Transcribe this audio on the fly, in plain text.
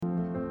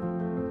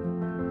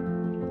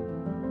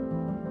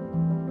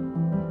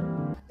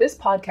This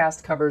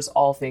podcast covers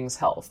all things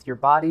health, your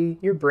body,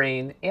 your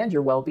brain, and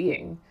your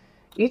well-being.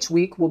 Each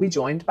week, we'll be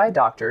joined by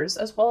doctors,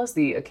 as well as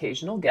the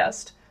occasional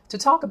guest, to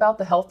talk about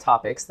the health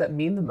topics that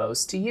mean the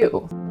most to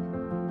you.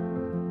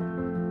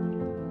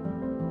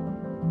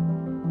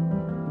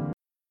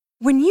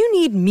 When you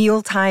need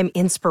mealtime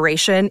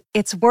inspiration,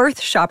 it's worth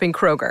shopping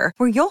Kroger,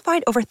 where you'll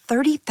find over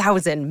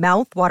 30,000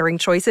 mouth-watering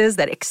choices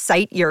that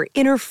excite your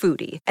inner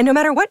foodie. And no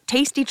matter what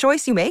tasty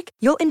choice you make,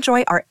 you'll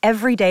enjoy our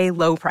everyday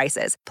low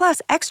prices,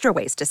 plus extra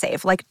ways to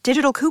save, like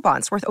digital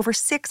coupons worth over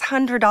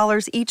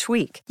 $600 each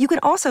week. You can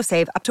also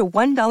save up to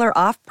 $1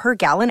 off per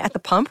gallon at the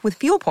pump with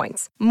fuel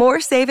points.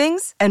 More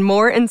savings and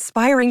more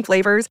inspiring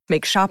flavors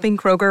make shopping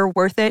Kroger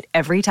worth it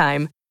every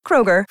time.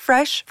 Kroger,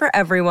 fresh for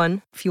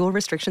everyone. Fuel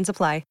restrictions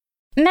apply.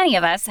 Many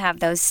of us have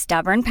those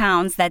stubborn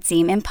pounds that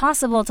seem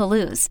impossible to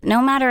lose,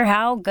 no matter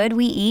how good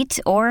we eat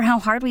or how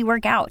hard we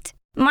work out.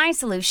 My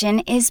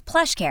solution is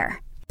PlushCare.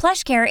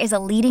 PlushCare is a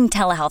leading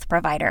telehealth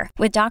provider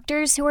with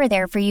doctors who are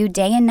there for you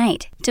day and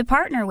night to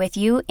partner with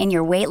you in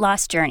your weight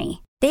loss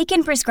journey. They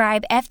can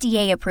prescribe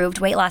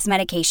FDA-approved weight loss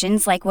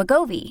medications like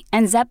Wegovy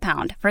and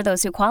Zepbound for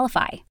those who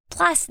qualify.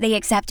 Plus, they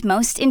accept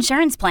most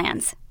insurance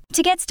plans.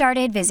 To get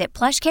started, visit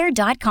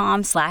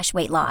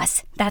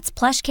plushcare.com/weightloss. That's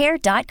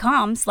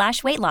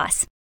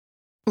plushcare.com/weightloss.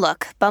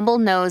 Look, Bumble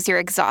knows you're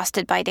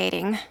exhausted by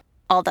dating.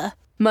 All the,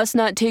 must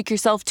not take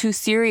yourself too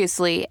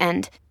seriously,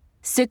 and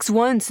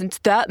 6'1" since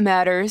that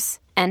matters.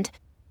 And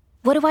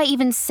what do I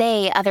even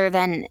say other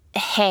than,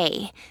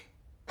 hey?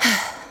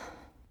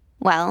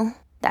 Well,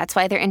 that's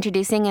why they're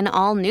introducing an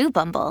all-new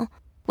Bumble,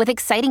 with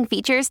exciting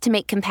features to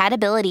make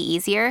compatibility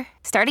easier,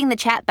 starting the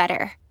chat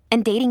better,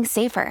 and dating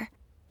safer.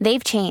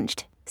 They've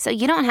changed, so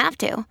you don't have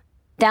to.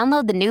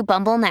 Download the new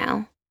Bumble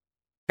now.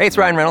 Hey, it's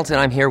Ryan Reynolds,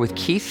 and I'm here with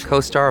Keith,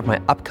 co-star of my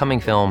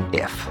upcoming film,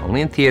 If, only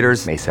in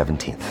theaters May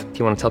 17th. Do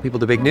you want to tell people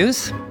the big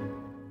news?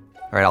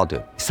 All right, I'll do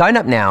it. Sign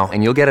up now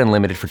and you'll get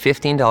unlimited for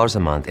 $15 a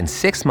month and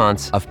 6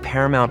 months of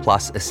Paramount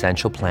Plus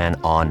Essential Plan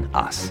on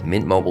us.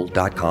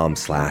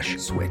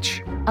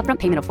 MintMobile.com/switch. Upfront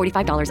payment of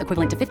 $45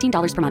 equivalent to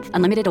 $15 per month.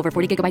 Unlimited over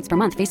 40 gigabytes per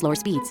month. Face lower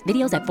speeds.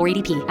 Videos at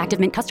 480p. Active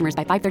Mint customers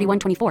by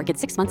 531.24 get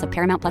 6 months of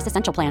Paramount Plus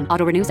Essential Plan.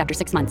 Auto renews after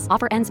 6 months.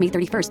 Offer ends May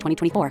 31st,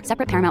 2024.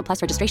 Separate Paramount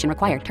Plus registration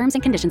required. Terms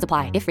and conditions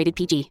apply if rated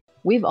PG.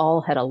 We've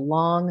all had a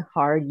long,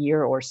 hard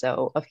year or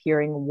so of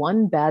hearing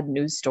one bad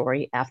news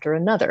story after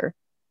another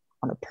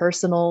on a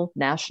personal,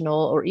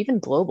 national, or even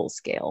global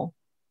scale.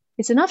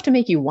 It's enough to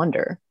make you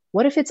wonder,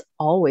 what if it's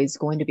always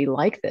going to be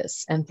like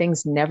this and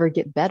things never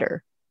get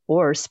better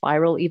or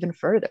spiral even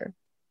further?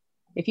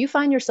 If you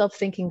find yourself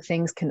thinking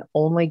things can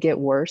only get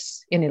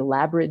worse in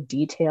elaborate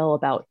detail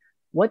about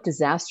what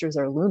disasters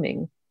are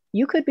looming,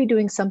 you could be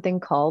doing something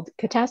called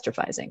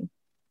catastrophizing.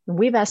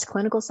 We've asked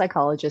clinical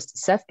psychologist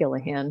Seth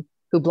Gillihan,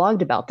 who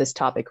blogged about this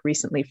topic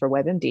recently for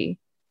WebMD,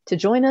 to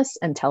join us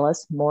and tell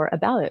us more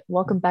about it.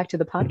 Welcome back to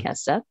the podcast,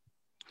 Seth.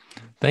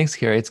 Thanks,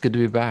 Carrie. It's good to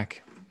be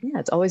back. Yeah,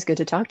 it's always good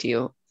to talk to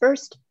you.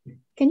 First,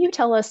 can you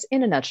tell us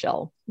in a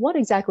nutshell, what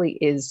exactly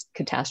is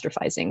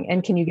catastrophizing?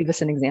 And can you give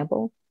us an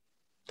example?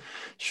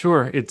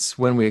 Sure. It's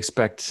when we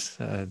expect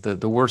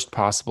the worst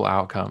possible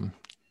outcome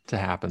to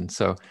happen.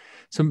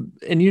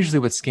 And usually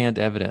with scant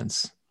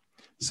evidence.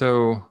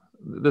 So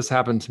this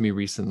happened to me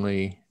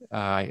recently.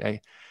 I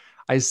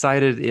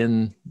cited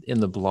in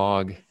the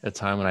blog a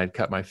time when I'd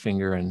cut my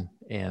finger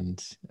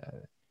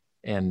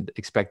and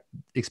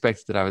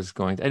expected that I was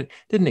going to, I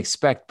didn't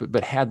expect,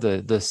 but had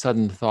the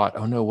sudden thought,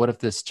 oh no, what if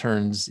this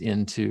turns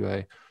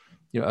into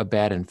a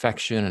bad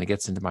infection and it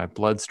gets into my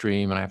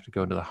bloodstream and I have to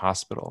go to the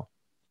hospital?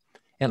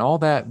 And all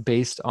that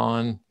based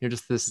on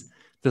just this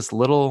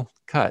little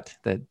cut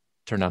that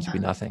turned out to be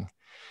nothing.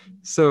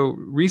 So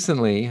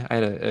recently I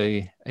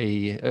had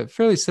a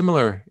fairly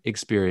similar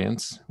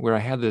experience where I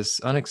had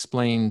this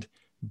unexplained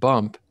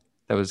bump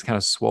that was kind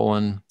of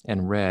swollen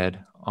and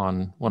red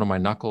on one of my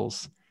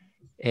knuckles.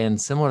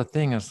 And similar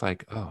thing, I was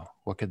like, oh,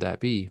 what could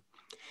that be?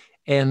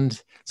 And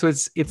so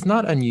it's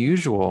not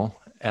unusual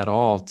at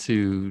all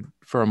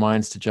for our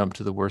minds to jump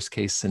to the worst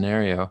case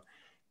scenario.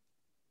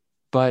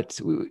 But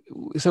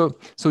so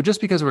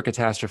just because we're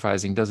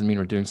catastrophizing doesn't mean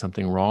we're doing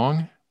something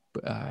wrong.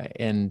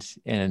 And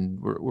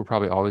we're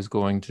probably always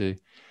going to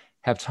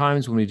have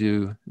times when we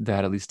do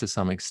that, at least to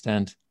some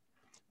extent.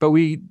 But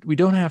we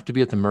don't have to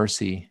be at the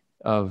mercy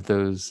of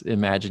those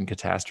imagined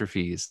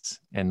catastrophes.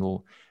 And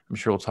I'm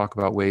sure we'll talk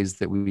about ways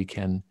that we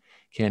can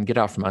get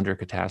out from under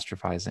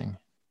catastrophizing.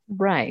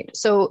 Right.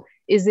 So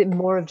is it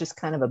more of just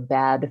kind of a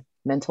bad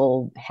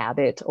mental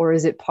habit, or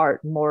is it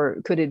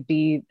could it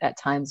be at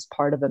times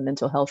part of a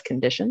mental health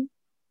condition?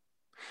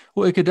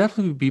 Well, it could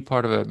definitely be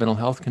part of a mental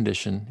health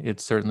condition.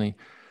 It's certainly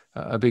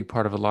a big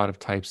part of a lot of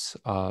types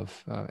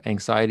of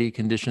anxiety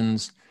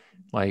conditions,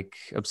 like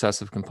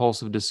obsessive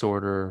compulsive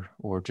disorder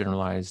or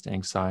generalized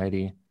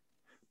anxiety.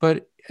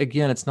 But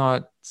again, it's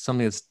not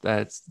something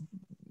that's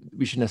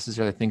we should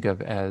necessarily think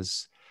of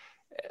as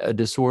a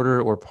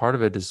disorder or part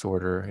of a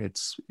disorder.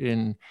 It's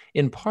in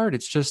part,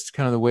 it's just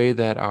kind of the way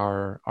that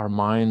our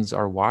minds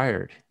are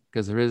wired,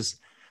 because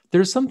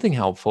there's something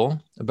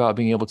helpful about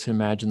being able to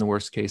imagine the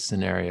worst case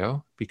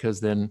scenario, because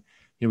then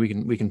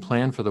we can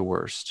plan for the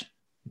worst.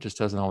 It just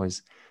doesn't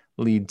always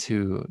lead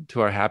to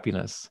our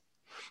happiness.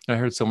 I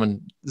heard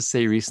someone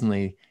say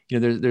recently,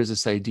 there's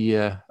this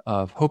idea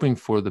of hoping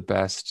for the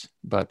best,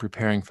 but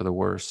preparing for the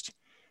worst.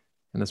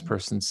 And this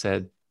person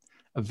said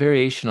a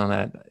variation on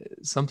that,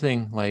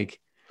 something like,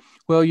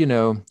 well, you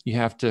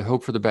have to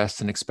hope for the best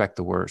and expect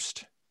the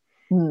worst.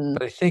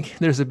 But I think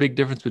there's a big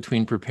difference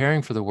between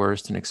preparing for the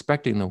worst and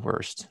expecting the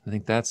worst. I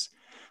think that's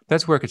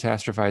where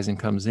catastrophizing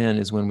comes in,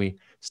 is when we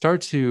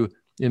start to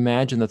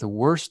imagine that the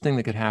worst thing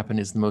that could happen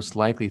is the most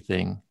likely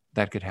thing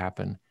that could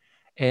happen.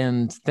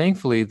 And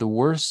thankfully, the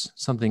worse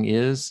something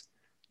is,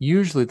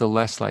 usually the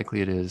less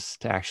likely it is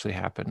to actually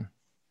happen.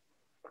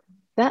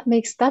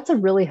 That's a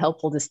really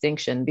helpful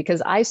distinction,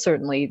 because I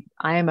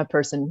am a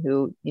person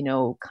who,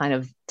 kind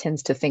of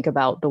tends to think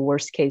about the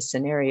worst case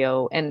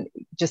scenario, and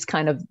just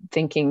kind of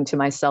thinking to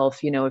myself,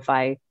 if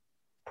I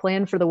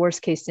plan for the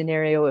worst case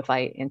scenario, if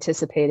I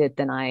anticipate it,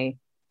 then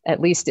at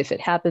least if it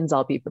happens,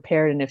 I'll be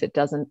prepared. And if it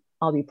doesn't,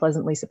 I'll be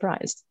pleasantly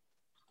surprised.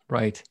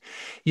 Right.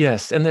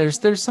 Yes. And there's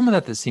some of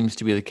that seems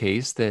to be the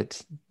case,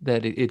 that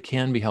it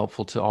can be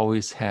helpful to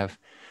always have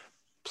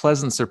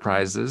pleasant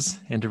surprises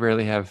and to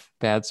rarely have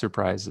bad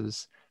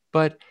surprises.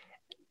 But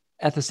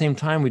at the same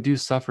time, we do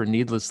suffer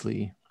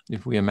needlessly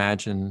if we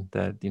imagine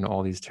that,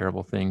 all these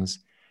terrible things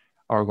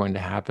are going to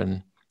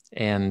happen.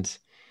 And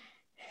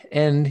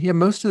yeah,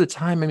 most of the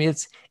time, I mean,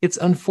 it's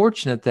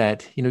unfortunate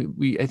that,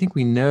 I think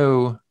we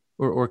know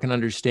or can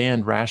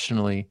understand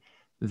rationally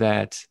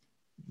that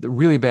the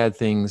really bad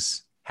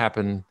things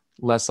happen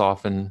less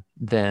often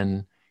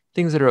than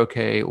things that are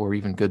okay or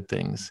even good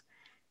things.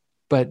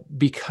 But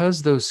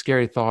because those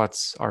scary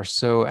thoughts are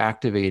so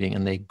activating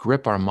and they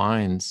grip our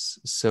minds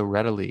so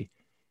readily,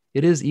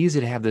 it is easy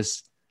to have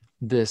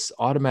this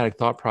automatic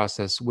thought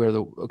process where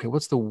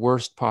what's the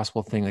worst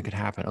possible thing that could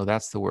happen? Oh,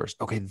 that's the worst.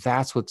 Okay,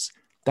 that's what's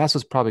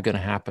probably going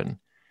to happen.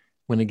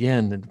 When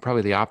again,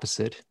 probably the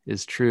opposite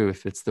is true.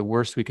 If it's the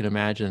worst we can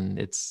imagine,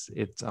 it's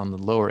on the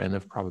lower end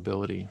of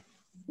probability.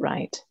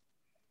 Right.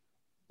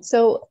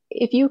 So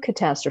if you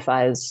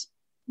catastrophize,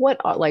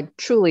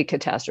 truly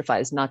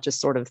catastrophize, not just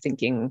sort of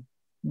thinking,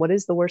 what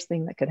is the worst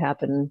thing that could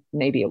happen?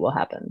 Maybe it will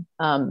happen.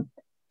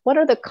 What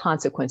are the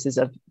consequences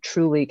of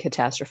truly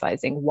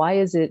catastrophizing? Why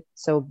is it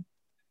so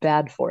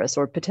bad for us,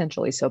 or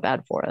potentially so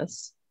bad for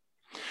us?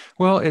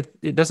 Well,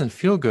 it doesn't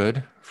feel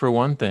good, for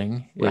one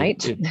thing.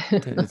 Right.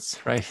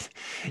 It's right.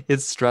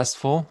 It's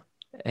stressful,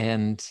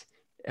 and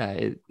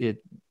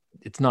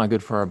it's not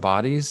good for our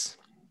bodies.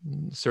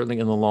 Certainly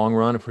in the long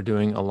run, if we're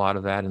doing a lot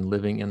of that and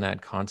living in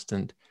that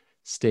constant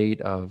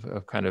state of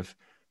kind of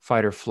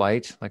fight or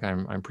flight, like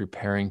I'm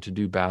preparing to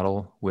do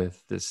battle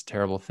with this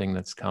terrible thing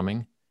that's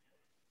coming.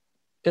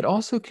 It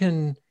also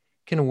can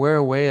wear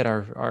away at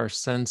our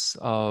sense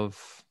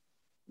of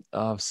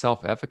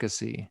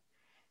self-efficacy,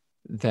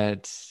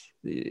 that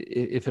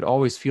if it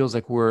always feels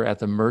like we're at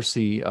the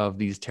mercy of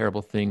these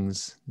terrible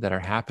things that are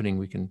happening,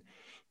 we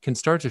can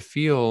start to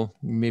feel,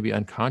 maybe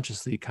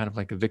unconsciously, kind of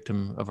like a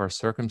victim of our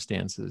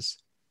circumstances,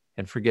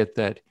 and forget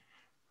that,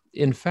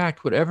 in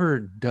fact, whatever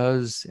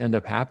does end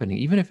up happening,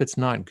 even if it's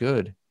not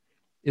good,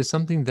 is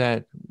something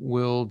that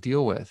we'll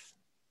deal with.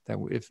 That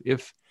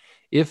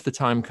if the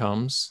time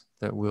comes,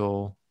 that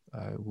we'll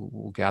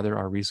gather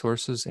our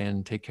resources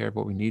and take care of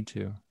what we need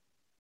to.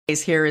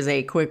 Here is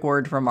a quick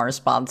word from our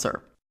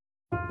sponsor.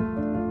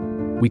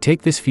 We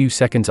take this few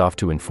seconds off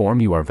to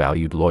inform you, our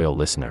valued loyal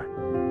listener,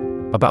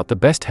 about the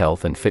best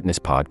health and fitness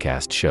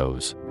podcast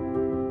shows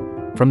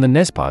from the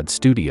Nezpod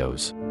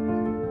studios.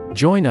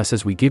 Join us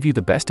as we give you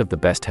the best of the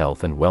best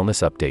health and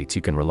wellness updates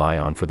you can rely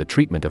on for the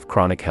treatment of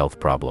chronic health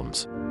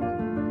problems.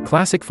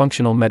 Classic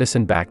functional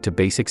medicine back to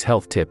basics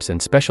health tips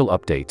and special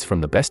updates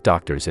from the best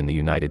doctors in the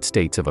United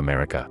States of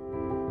America.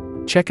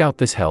 Check out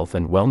this health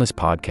and wellness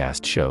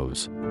podcast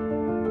shows.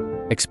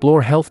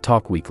 Explore Health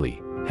Talk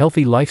Weekly,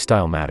 Healthy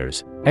Lifestyle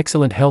Matters,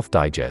 Excellent Health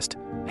Digest,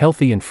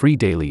 Healthy and Free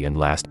Daily, and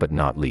last but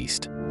not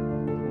least,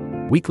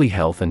 Weekly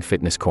Health and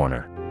Fitness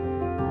Corner.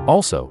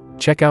 Also,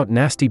 check out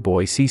Nasty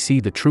Boy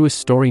CC, the truest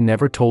story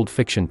never told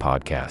fiction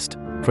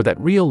podcast, for that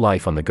real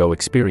life on the go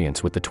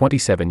experience with the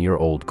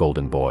 27-year-old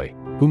golden boy,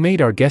 who made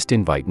our guest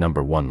invite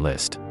 #1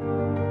 list.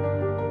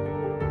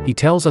 He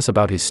tells us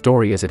about his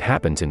story as it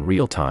happens in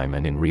real time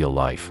and in real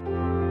life.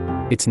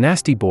 It's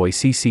Nasty Boy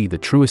CC, the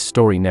truest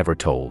story never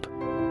told.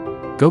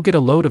 Go get a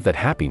load of that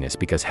happiness,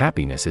 because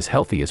happiness is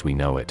healthy as we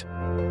know it.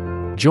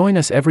 Join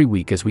us every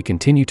week as we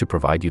continue to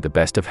provide you the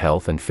best of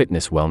health and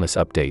fitness wellness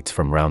updates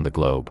from around the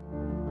globe.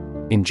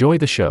 Enjoy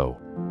the show.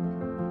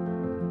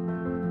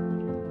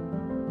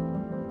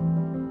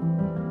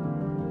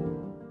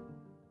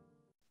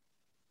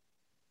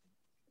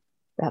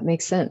 That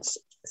makes sense.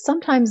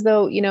 Sometimes,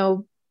 though,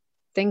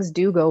 things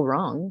do go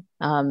wrong.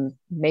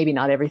 Maybe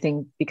not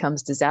everything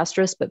becomes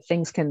disastrous, but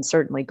things can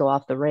certainly go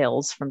off the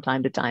rails from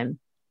time to time.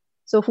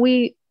 So if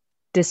we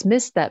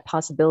dismiss that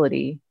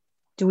possibility,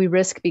 do we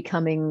risk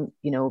becoming,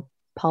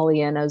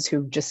 Pollyannas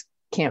who just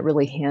can't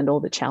really handle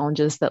the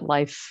challenges that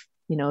life,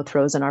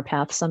 throws in our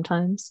path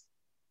sometimes?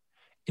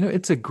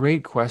 It's a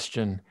great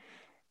question.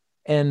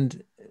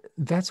 And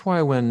that's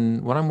why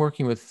when I'm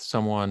working with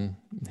someone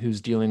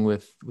who's dealing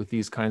with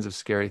these kinds of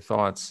scary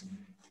thoughts,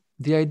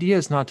 the idea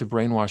is not to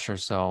brainwash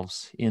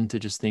ourselves into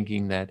just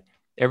thinking that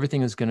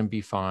everything is going to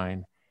be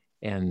fine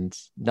and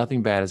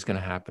nothing bad is going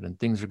to happen and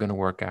things are going to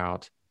work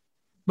out.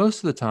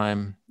 Most of the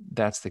time,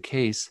 that's the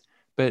case.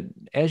 But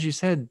as you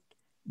said,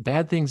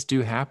 bad things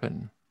do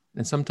happen.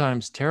 And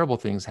sometimes terrible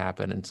things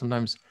happen. And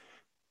sometimes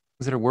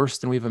things that are worse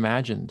than we've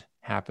imagined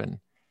happen.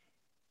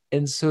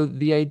 And so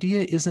the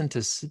idea isn't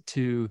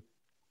to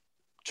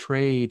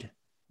trade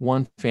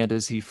one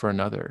fantasy for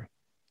another,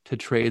 to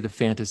trade the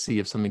fantasy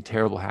of something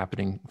terrible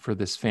happening for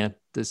this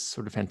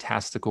sort of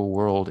fantastical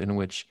world in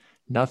which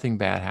nothing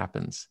bad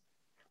happens.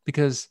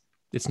 Because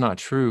it's not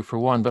true, for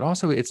one, but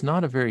also it's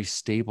not a very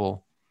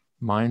stable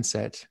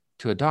mindset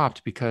to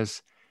adopt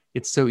because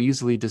it's so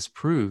easily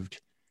disproved.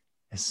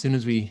 As soon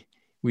as we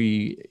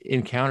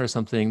encounter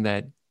something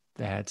that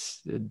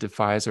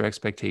defies our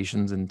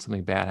expectations and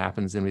something bad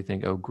happens, then we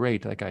think, oh,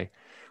 great,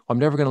 I'm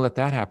never going to let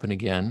that happen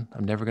again.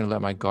 I'm never going to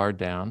let my guard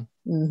down.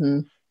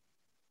 Mm-hmm.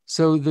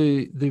 So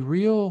the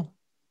real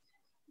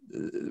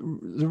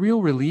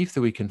relief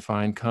that we can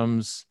find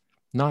comes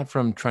not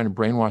from trying to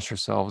brainwash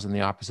ourselves in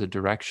the opposite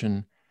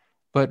direction,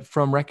 but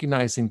from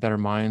recognizing that our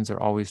minds are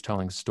always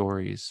telling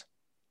stories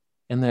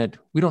and that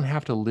we don't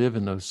have to live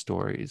in those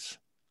stories.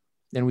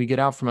 And we get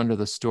out from under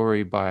the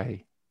story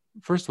by,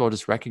 first of all,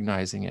 just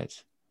recognizing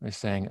it, by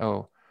saying,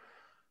 oh,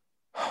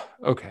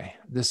 okay,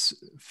 this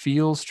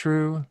feels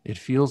true. It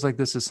feels like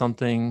this is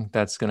something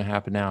that's going to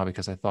happen now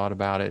because I thought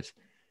about it.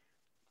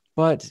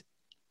 But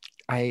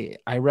I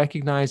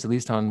recognize, at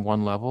least on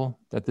one level,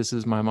 that this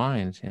is my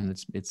mind and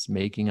it's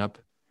making up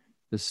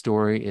the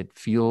story. It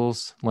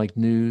feels like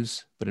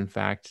news, but in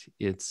fact,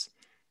 it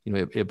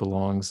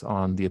belongs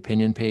on the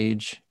opinion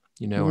page,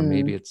 or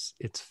maybe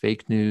it's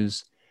fake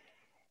news.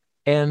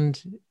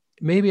 And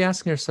maybe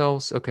asking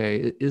ourselves,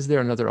 okay, is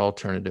there another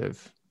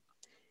alternative?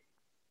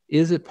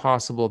 Is it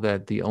possible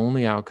that the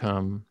only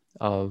outcome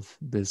of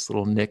this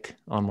little nick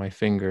on my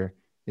finger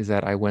is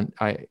that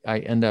I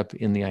end up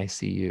in the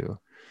ICU?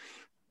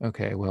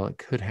 Okay, well, it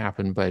could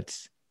happen, but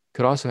it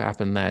could also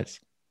happen that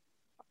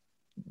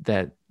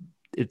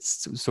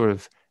it's sort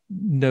of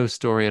no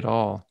story at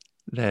all,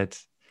 that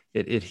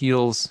it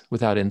heals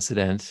without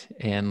incident,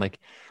 and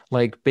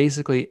like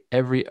basically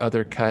every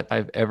other cut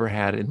I've ever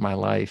had in my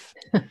life.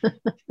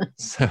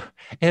 So,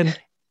 and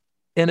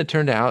it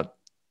turned out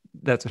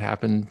that's what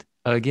happened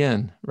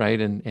again, right?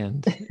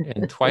 And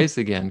twice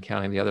again,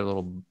 counting the other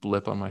little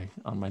blip on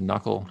my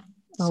knuckle.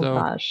 Oh so,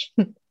 gosh,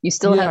 you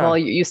still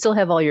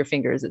have all your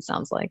fingers, it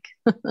sounds like.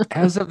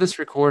 As of this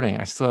recording,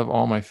 I still have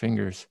all my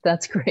fingers.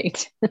 That's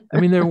great. I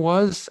mean,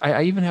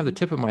 I even have the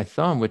tip of my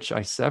thumb, which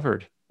I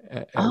severed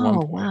at one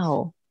point.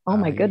 Wow. Oh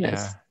my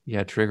goodness.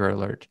 Yeah, trigger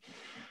alert.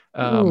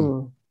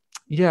 Ooh.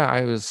 Yeah,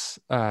 I was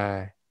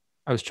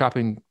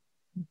chopping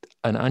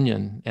an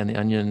onion and the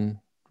onion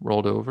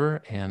rolled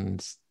over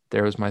and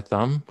there was my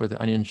thumb where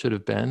the onion should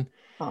have been.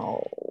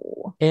 Oh.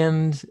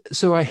 And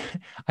so I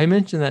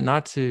mentioned that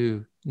not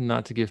to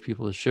give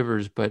people the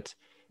shivers, but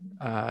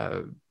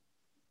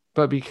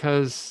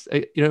because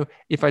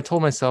if I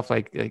told myself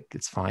like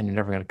it's fine, you're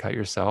never going to cut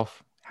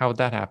yourself, how would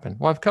that happen?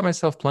 Well, I've cut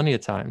myself plenty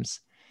of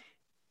times,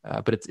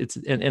 but it's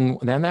and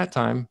then that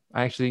time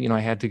I actually I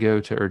had to go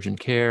to urgent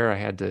care. I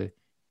had to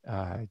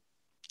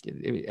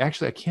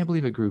actually I can't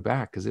believe it grew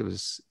back because it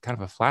was kind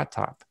of a flat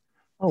top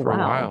for a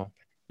while.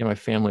 My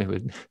family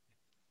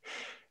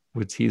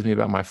would tease me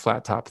about my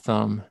flat top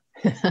thumb.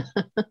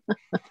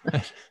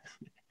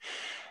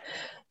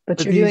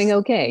 But you're doing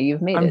okay.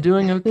 You've made it. I'm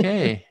doing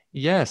okay.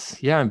 Yes.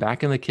 Yeah. I'm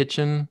back in the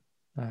kitchen.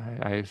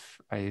 I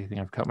think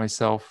I've cut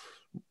myself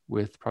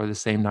with probably the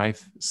same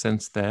knife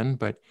since then,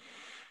 but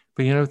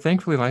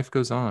thankfully life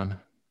goes on.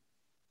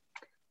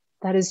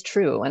 That is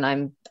true.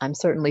 And I'm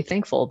certainly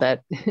thankful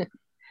that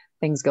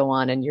things go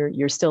on and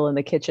you're still in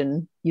the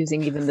kitchen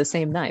using even the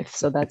same knife.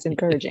 So that's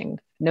encouraging.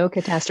 No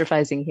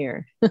catastrophizing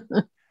here.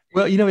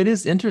 Well, it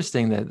is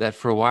interesting that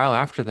for a while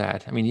after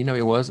that, I mean,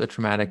 it was a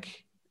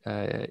traumatic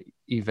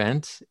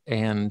event,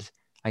 and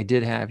I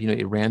did have,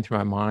 it ran through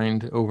my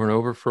mind over and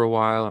over for a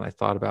while, and I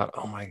thought about,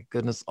 oh my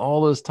goodness,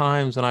 all those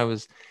times when I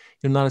was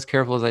not as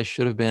careful as I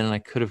should have been, and I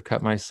could have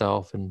cut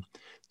myself, and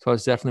so I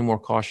was definitely more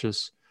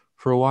cautious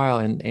for a while,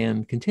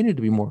 and continued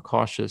to be more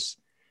cautious,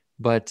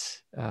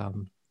 but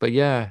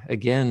yeah,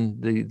 again,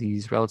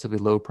 these relatively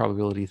low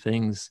probability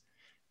things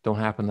don't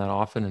happen that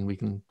often, and we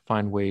can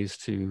find ways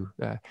to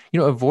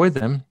avoid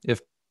them if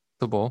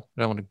possible.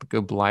 I don't want to go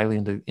blithely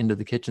into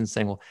the kitchen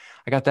saying, well,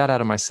 I got that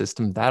out of my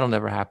system, that'll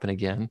never happen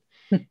again.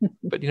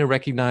 But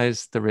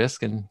recognize the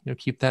risk and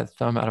keep that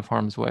thumb out of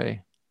harm's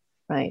way.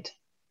 Right.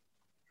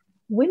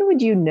 When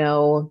would you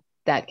know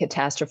that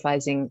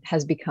catastrophizing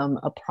has become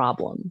a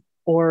problem?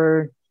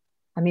 Or,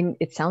 I mean,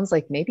 it sounds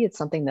like maybe it's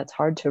something that's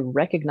hard to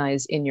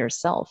recognize in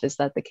yourself. Is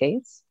that the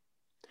case?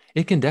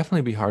 It can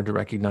definitely be hard to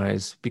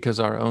recognize because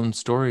our own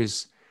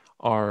stories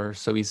are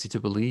so easy to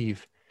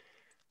believe.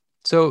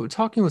 So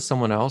talking with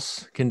someone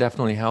else can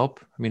definitely help.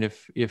 I mean,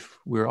 if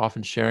we're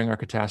often sharing our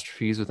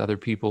catastrophes with other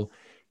people,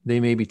 they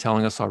may be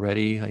telling us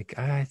already, like,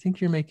 I think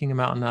you're making a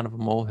mountain out of a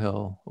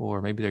molehill,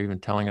 or maybe they're even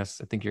telling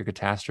us, I think you're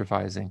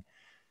catastrophizing.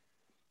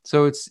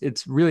 So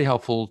it's really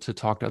helpful to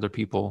talk to other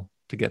people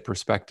to get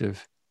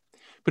perspective.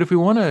 But if we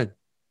want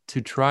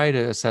to try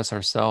to assess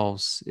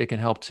ourselves, it can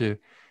help to,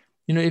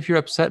 if you're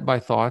upset by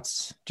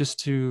thoughts, just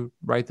to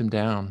write them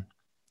down.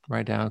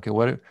 Write down, okay,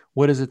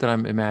 what is it that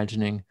I'm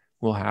imagining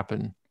will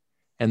happen?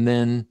 And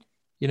then,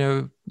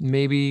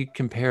 maybe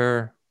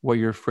compare what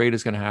you're afraid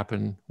is going to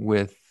happen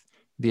with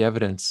the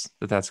evidence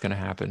that that's going to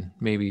happen,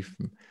 maybe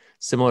from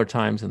similar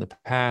times in the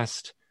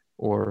past,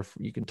 or if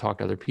you can talk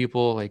to other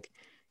people, like,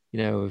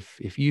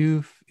 if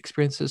you've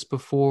experienced this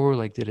before,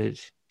 like,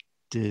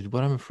 did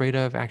what I'm afraid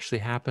of actually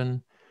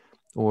happen?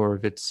 Or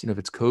if it's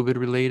COVID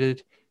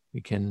related,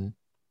 we can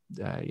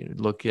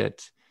look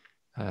at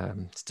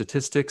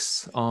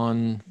statistics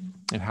on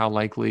how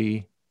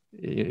likely,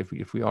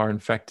 if we are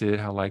infected,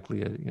 how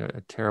likely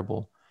a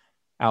terrible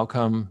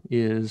outcome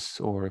is,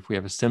 or if we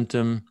have a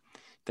symptom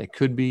that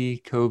could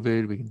be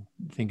COVID, we can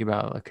think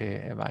about, okay,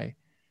 have I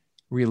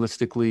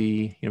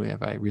realistically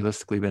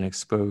been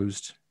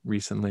exposed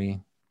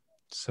recently?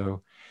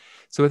 So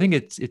I think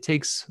it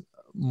takes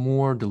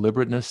more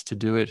deliberateness to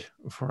do it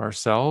for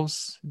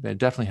ourselves. But it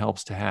definitely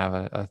helps to have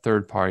a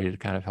third party to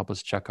kind of help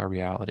us check our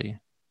reality.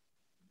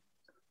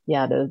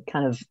 Yeah, to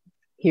kind of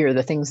hear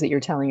the things that you're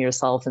telling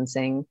yourself and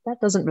saying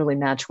that doesn't really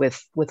match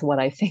with what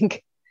I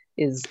think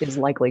is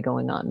likely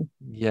going on.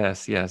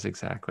 Yes,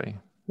 exactly.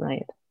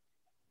 Right.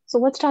 So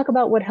let's talk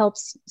about what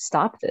helps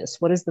stop this.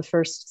 What is the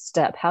first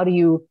step? How do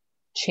you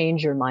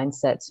change your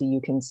mindset so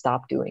you can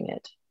stop doing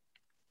it?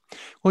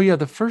 Well, yeah,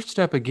 the first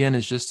step again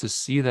is just to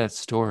see that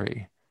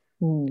story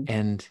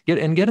and get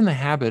in the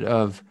habit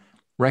of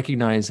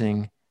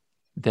recognizing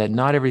that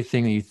not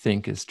everything that you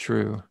think is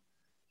true,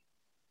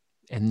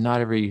 and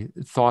not every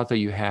thought that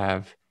you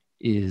have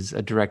is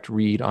a direct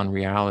read on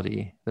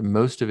reality. That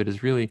most of it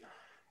is really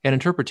an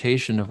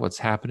interpretation of what's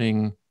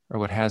happening, or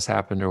what has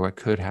happened, or what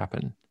could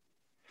happen.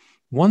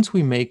 Once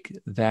we make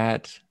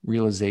that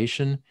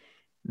realization,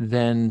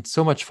 then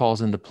so much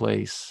falls into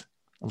place.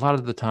 A lot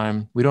of the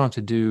time, we don't have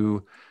to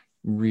do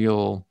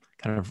real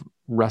kind of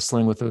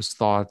wrestling with those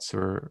thoughts,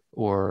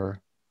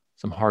 or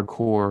some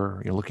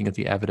hardcore, looking at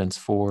the evidence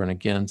for and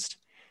against.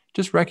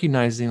 Just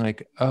recognizing,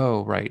 like,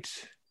 oh, right,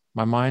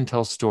 my mind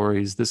tells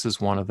stories. This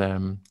is one of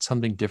them.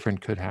 Something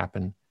different could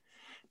happen.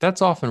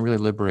 That's often really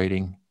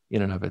liberating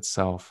in and of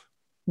itself.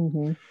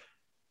 Mm-hmm.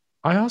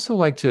 I also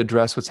like to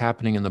address what's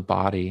happening in the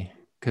body,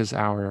 because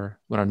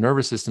when our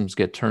nervous systems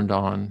get turned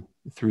on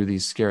through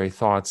these scary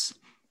thoughts,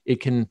 it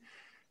can,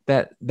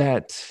 that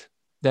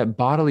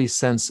bodily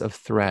sense of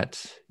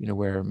threat,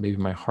 where maybe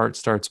my heart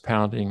starts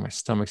pounding, my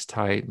stomach's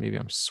tight, maybe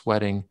I'm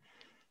sweating,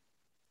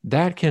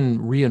 that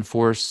can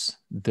reinforce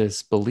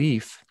this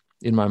belief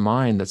in my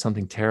mind that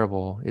something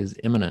terrible is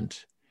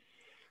imminent.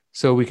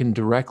 So we can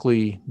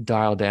directly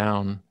dial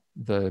down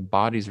the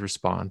body's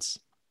response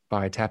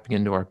by tapping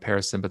into our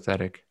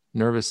parasympathetic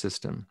nervous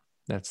system.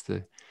 That's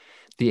the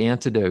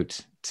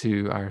antidote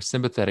to our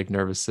sympathetic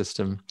nervous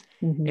system.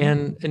 Mm-hmm.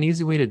 And an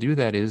easy way to do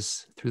that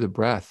is through the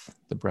breath.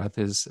 The breath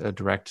is a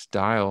direct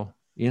dial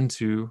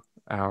into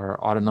our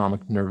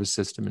autonomic nervous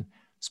system, and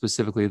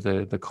specifically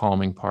the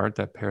calming part,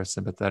 that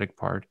parasympathetic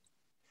part.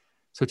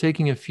 So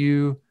taking a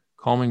few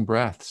calming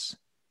breaths,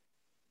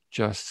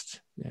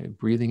 just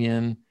breathing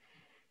in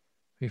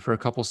for a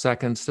couple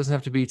seconds. Doesn't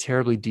have to be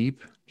terribly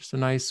deep, just a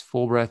nice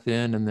full breath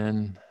in, and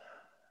then.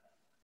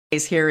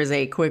 Here is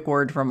a quick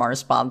word from our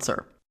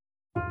sponsor.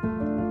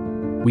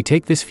 We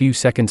take this few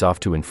seconds off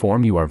to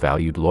inform you, our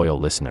valued loyal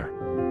listener,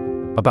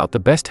 about the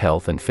best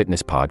health and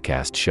fitness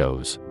podcast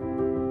shows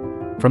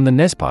from the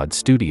Nespod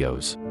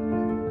studios.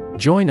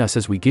 Join us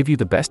as we give you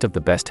the best of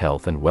the best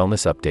health and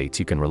wellness updates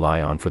you can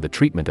rely on for the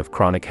treatment of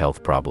chronic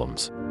health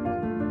problems.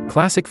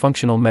 Classic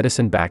functional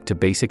medicine back to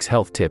basics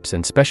health tips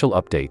and special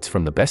updates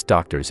from the best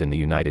doctors in the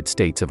United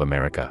States of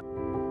America.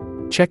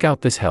 Check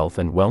out this health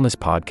and wellness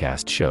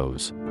podcast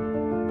shows.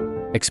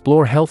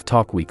 Explore Health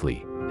Talk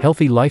Weekly,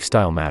 Healthy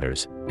Lifestyle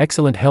Matters,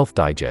 Excellent Health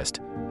Digest,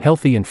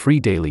 Healthy and Free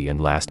Daily, and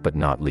last but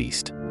not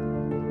least,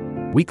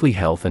 Weekly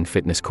Health and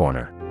Fitness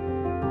Corner.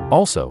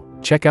 Also,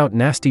 check out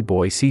Nasty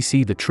Boy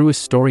CC, the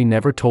truest story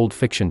never told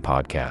fiction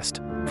podcast,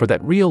 for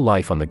that real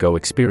life on the go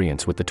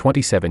experience with the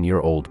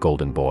 27-year-old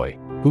golden boy,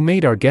 who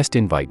made our guest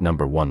invite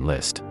 #1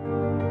 list.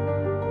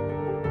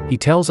 He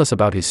tells us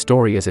about his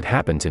story as it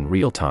happens in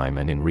real time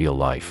and in real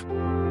life.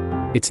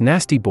 It's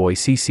Nasty Boy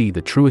CC,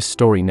 the truest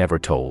story never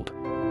told.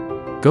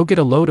 Go get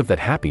a load of that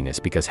happiness,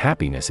 because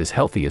happiness is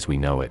healthy as we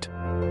know it.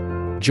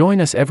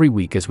 Join us every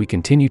week as we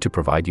continue to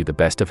provide you the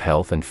best of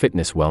health and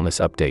fitness wellness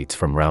updates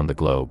from around the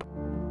globe.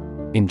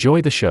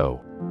 Enjoy the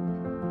show.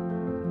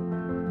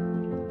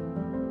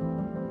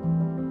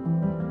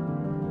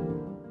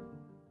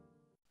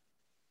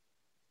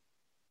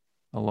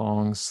 A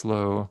long,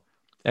 slow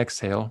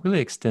exhale, really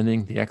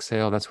extending the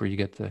exhale. That's where you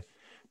get the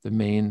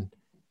main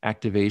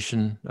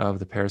activation of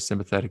the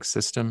parasympathetic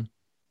system.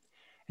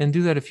 and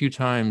do that a few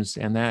times,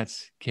 and that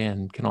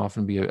can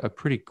often be a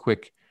pretty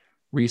quick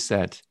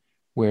reset,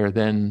 where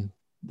then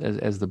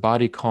as the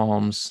body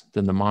calms,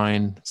 then the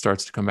mind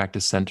starts to come back to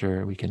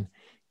center. We can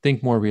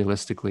think more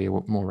realistically,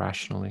 more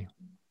rationally.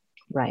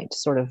 Right.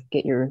 Sort of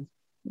get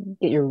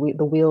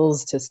the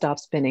wheels to stop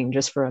spinning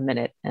just for a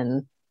minute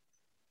and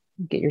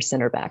get your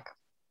center back.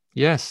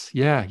 Yes.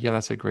 Yeah.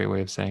 That's a great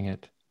way of saying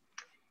it.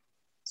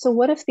 So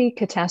what if the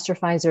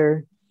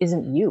catastrophizer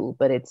isn't you,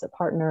 but it's a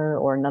partner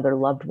or another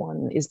loved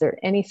one? Is there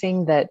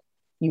anything that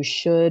you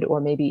should,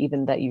 or maybe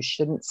even that you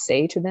shouldn't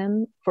say to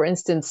them? For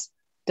instance,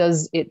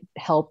 does it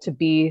help to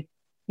be,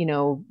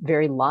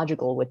 very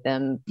logical with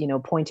them,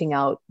 pointing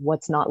out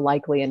what's not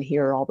likely and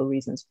here are all the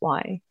reasons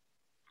why?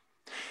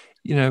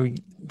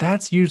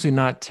 That's usually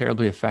not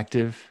terribly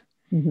effective.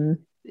 Mm-hmm.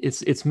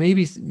 It's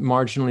maybe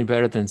marginally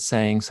better than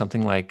saying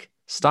something like,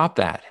 stop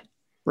that.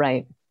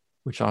 Right.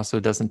 Which also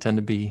doesn't tend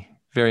to be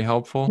very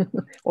helpful.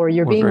 Or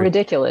you're being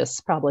ridiculous,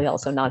 probably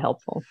also not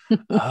helpful.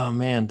 Oh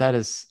man, that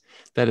is,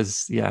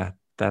 yeah,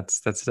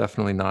 that's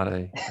definitely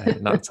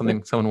not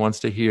something someone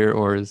wants to hear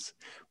or is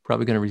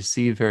probably going to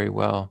receive very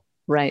well.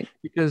 Right.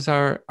 Because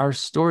our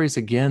stories,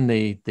 again,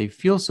 they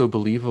feel so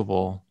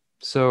believable.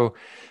 So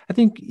I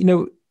think,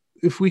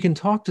 if we can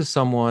talk to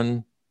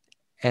someone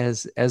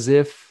as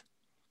if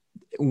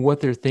what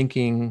they're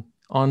thinking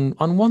on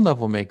one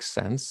level makes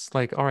sense,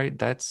 like, all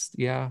right, I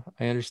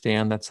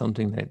understand that's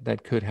something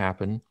that could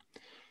happen.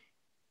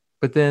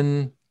 But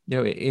then,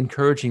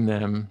 encouraging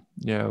them,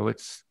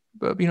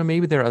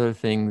 maybe there are other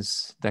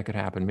things that could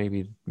happen.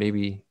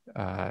 Maybe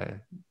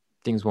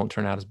things won't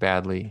turn out as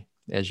badly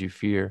as you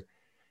fear.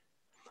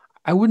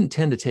 I wouldn't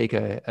tend to take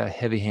a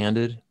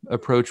heavy-handed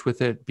approach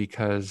with it,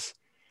 because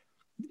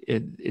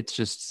it's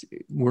just,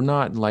 we're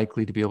not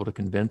likely to be able to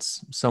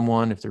convince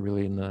someone if they're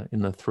really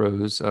in the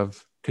throes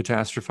of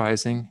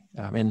catastrophizing.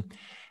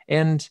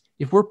 And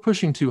if we're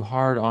pushing too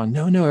hard on,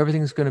 no,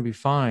 everything's going to be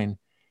fine,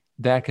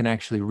 that can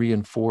actually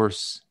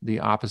reinforce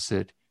the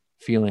opposite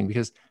feeling,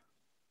 because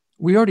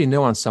we already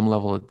know on some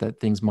level that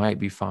things might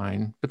be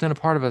fine, but then a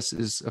part of us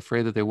is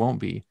afraid that they won't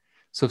be.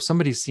 So if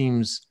somebody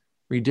seems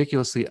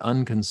ridiculously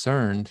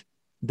unconcerned,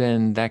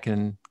 then that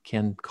can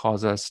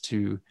cause us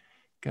to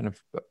kind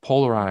of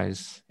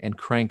polarize and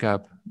crank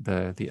up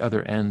the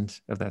other end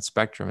of that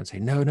spectrum and say,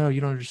 no,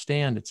 you don't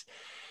understand. It's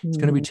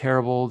going to be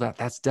terrible.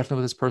 That's definitely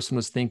what this person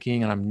was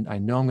thinking. And I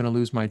know I'm going to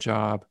lose my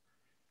job.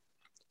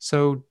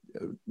 So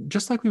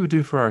just like we would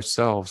do for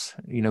ourselves,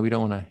 we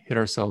don't want to hit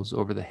ourselves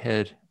over the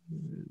head,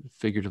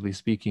 figuratively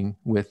speaking,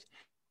 with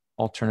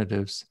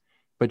alternatives,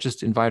 but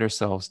just invite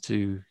ourselves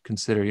to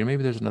consider,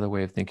 maybe there's another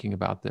way of thinking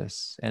about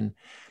this. And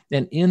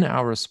in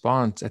our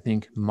response, I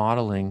think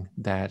modeling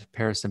that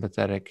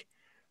parasympathetic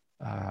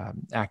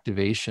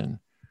activation,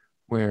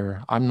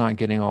 where I'm not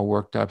getting all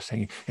worked up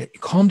saying, hey,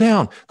 calm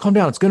down,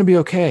 it's going to be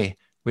okay,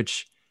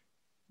 which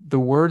the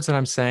words that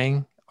I'm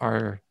saying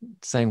are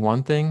saying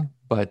one thing,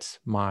 but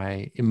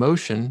my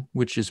emotion,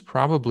 which is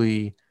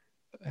probably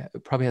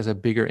has a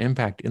bigger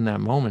impact in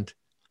that moment,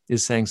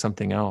 is saying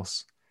something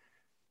else.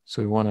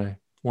 So we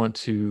want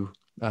to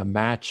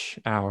match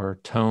our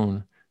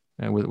tone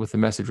with the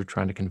message we're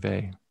trying to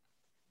convey.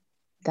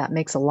 That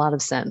makes a lot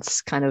of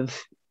sense. Kind of,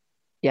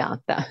 yeah,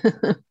 that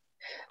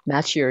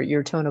match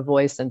your tone of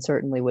voice, and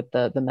certainly with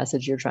the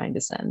message you're trying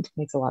to send.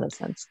 Makes a lot of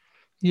sense.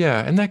 Yeah,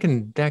 and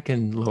that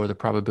can lower the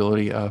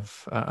probability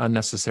of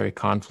unnecessary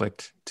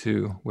conflict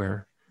too,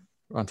 where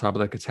on top of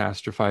that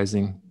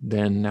catastrophizing,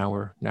 then now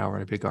we're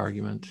in a big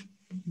argument.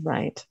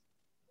 Right.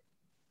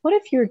 What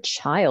if your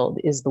child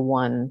is the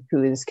one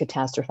who is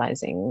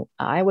catastrophizing?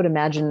 I would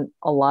imagine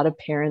a lot of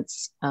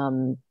parents,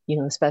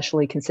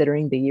 especially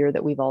considering the year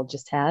that we've all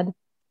just had,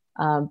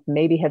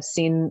 maybe have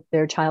seen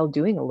their child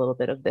doing a little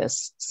bit of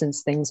this,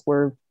 since things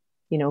were,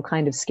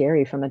 kind of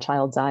scary from a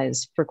child's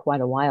eyes for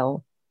quite a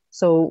while.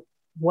 So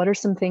what are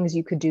some things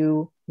you could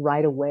do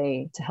right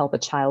away to help a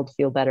child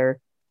feel better?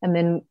 And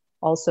then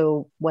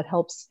also, what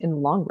helps in the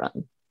long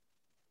run?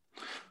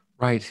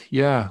 Right.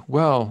 Yeah.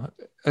 Well,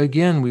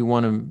 again, we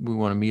want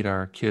to meet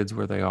our kids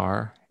where they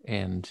are,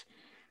 and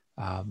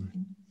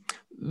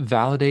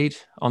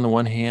validate on the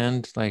one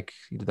hand, like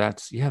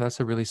that's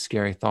a really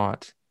scary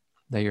thought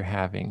that you're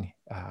having,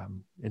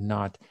 and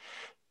not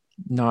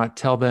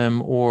tell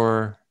them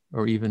or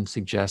even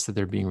suggest that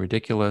they're being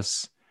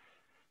ridiculous.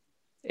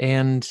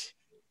 And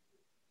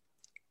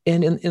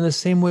in the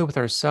same way with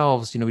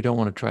ourselves, we don't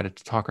want to try to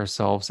talk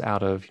ourselves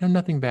out of,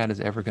 nothing bad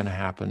is ever going to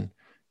happen.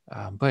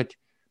 But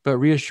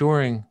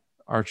reassuring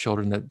our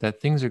children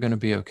that things are going to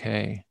be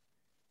okay,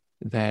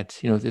 that,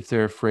 if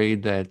they're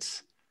afraid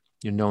that,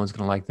 no one's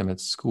going to like them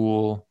at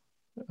school,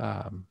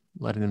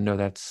 letting them know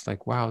that's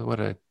like, wow,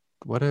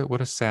 what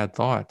a sad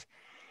thought.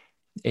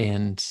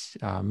 And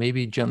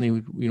maybe gently,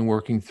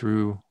 working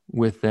through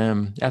with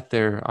them at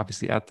their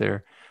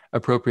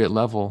appropriate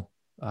level,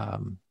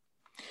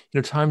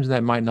 times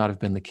that might not have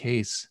been the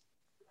case,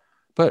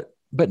 but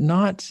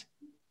not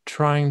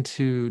trying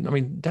to,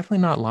 definitely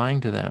not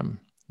lying to them,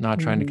 not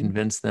trying to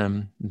convince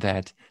them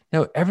that,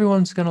 no,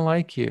 everyone's going to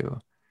like you,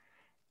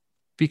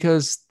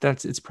 because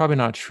it's probably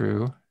not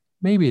true.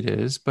 Maybe it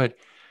is, but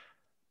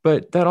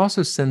that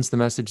also sends the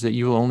message that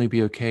you will only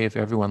be okay if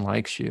everyone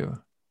likes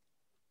you.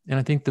 And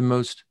I think the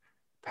most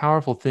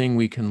powerful thing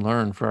we can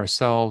learn for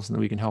ourselves and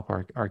that we can help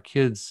our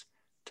kids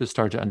to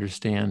start to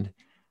understand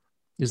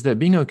is that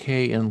being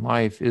okay in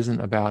life isn't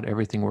about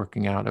everything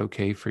working out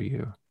okay for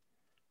you.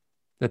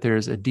 That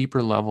there's a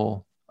deeper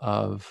level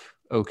of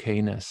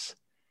okayness,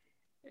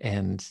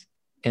 and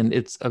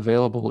it's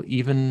available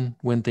even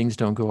when things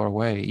don't go our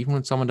way, even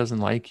when someone doesn't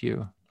like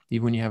you,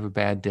 even when you have a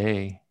bad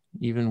day,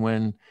 even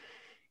when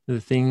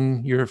the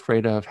thing you're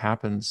afraid of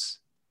happens.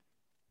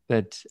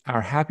 That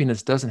our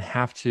happiness doesn't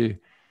have to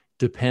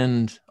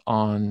depend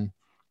on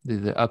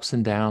the ups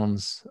and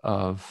downs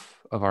of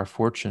our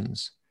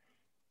fortunes,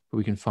 but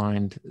we can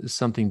find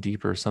something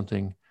deeper,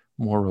 something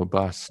more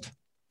robust.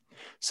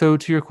 So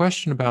to your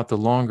question about the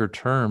longer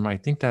term, I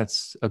think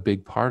that's a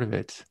big part of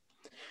it.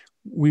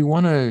 We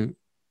want to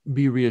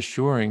be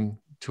reassuring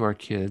to our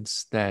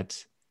kids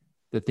that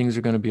things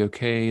are going to be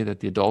okay, that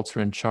the adults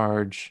are in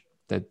charge,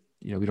 that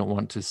we don't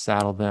want to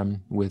saddle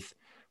them with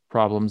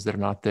problems that are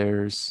not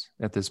theirs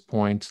at this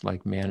point,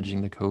 like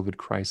managing the COVID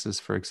crisis,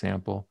 for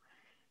example.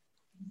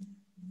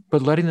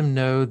 But letting them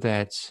know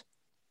that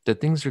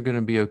things are going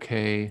to be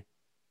okay,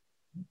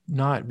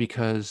 not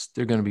because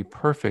they're going to be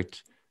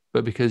perfect,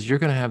 but because you're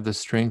going to have the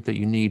strength that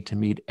you need to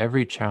meet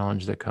every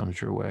challenge that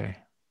comes your way.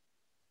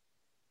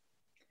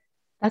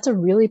 That's a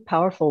really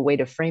powerful way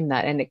to frame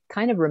that. And it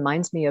kind of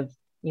reminds me of,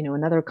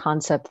 another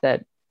concept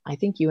that I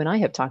think you and I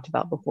have talked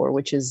about before,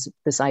 which is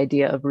this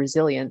idea of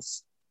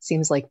resilience.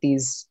 Seems like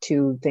these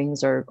two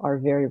things are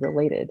very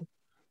related.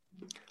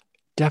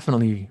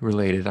 Definitely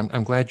related.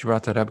 I'm glad you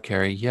brought that up,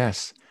 Carrie.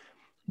 Yes,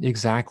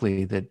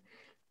 exactly. That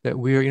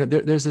we're,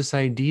 there's this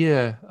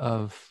idea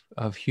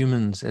of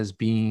humans as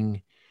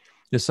being,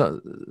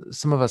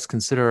 some of us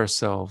consider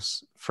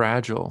ourselves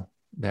fragile,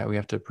 that we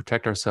have to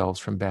protect ourselves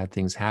from bad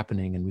things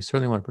happening. And we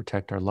certainly want to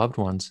protect our loved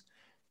ones,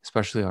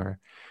 especially our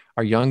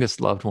youngest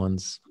loved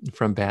ones,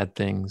 from bad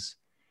things.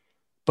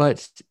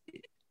 But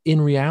in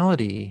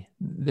reality,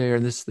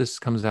 this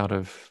comes out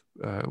of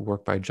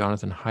work by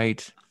Jonathan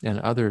Haidt and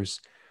others.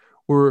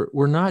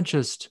 We're not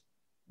just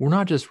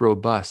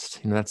robust.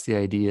 That's the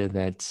idea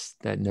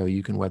that no,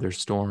 you can weather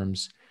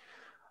storms,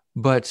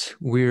 but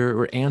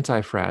we're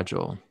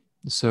anti-fragile.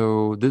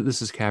 So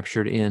this is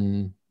captured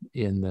in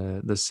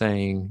the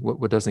saying,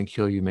 what doesn't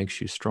kill you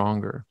makes you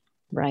stronger.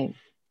 Right.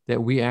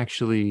 That we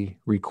actually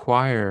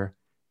require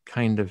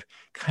kind of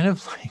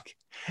like,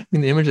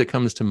 the image that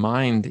comes to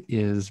mind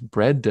is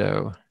bread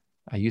dough.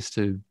 I used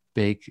to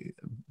bake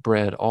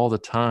bread all the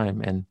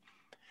time, and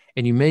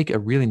you make a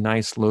really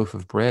nice loaf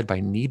of bread by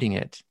kneading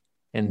it.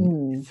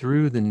 And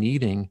through the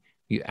kneading,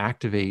 you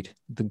activate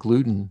the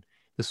gluten.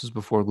 This was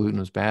before gluten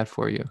was bad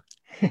for you.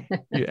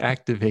 You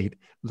activate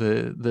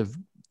the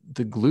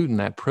gluten,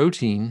 that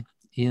protein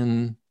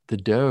in the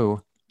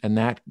dough, and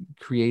that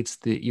creates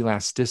the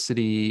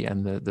elasticity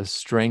and the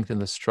strength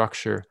and the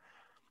structure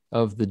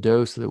of the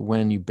dough, so that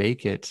when you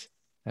bake it,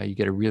 you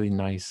get a really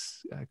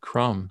nice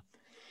crumb.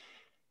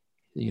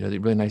 The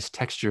really nice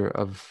texture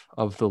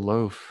of the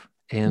loaf.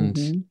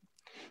 And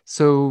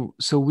so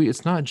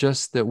it's not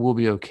just that we'll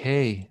be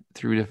okay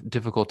through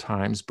difficult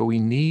times, but we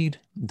need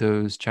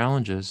those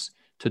challenges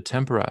to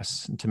temper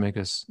us, to make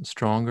us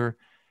stronger,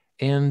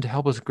 and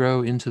help us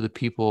grow into the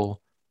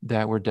people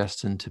that we're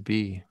destined to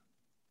be.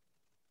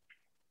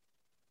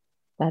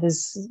 That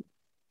is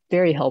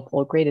very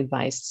helpful. Great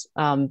advice.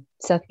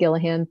 Seth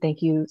Gillihan,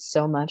 thank you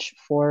so much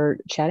for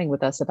chatting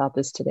with us about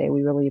this today.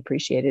 We really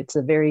appreciate it. It's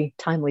a very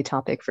timely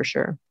topic for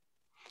sure.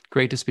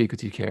 Great to speak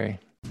with you, Carrie.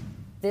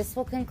 This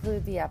will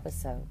conclude the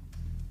episode.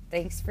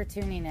 Thanks for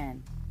tuning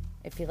in.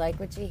 If you like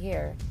what you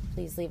hear,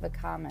 please leave a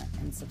comment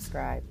and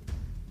subscribe.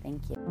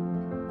 Thank you.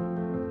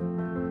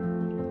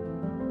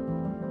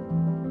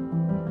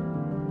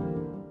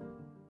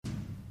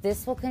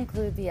 This will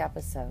conclude the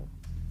episode.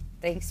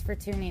 Thanks for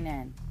tuning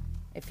in.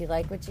 If you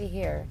like what you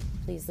hear,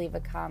 please leave a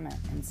comment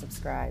and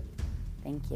subscribe. Thank you.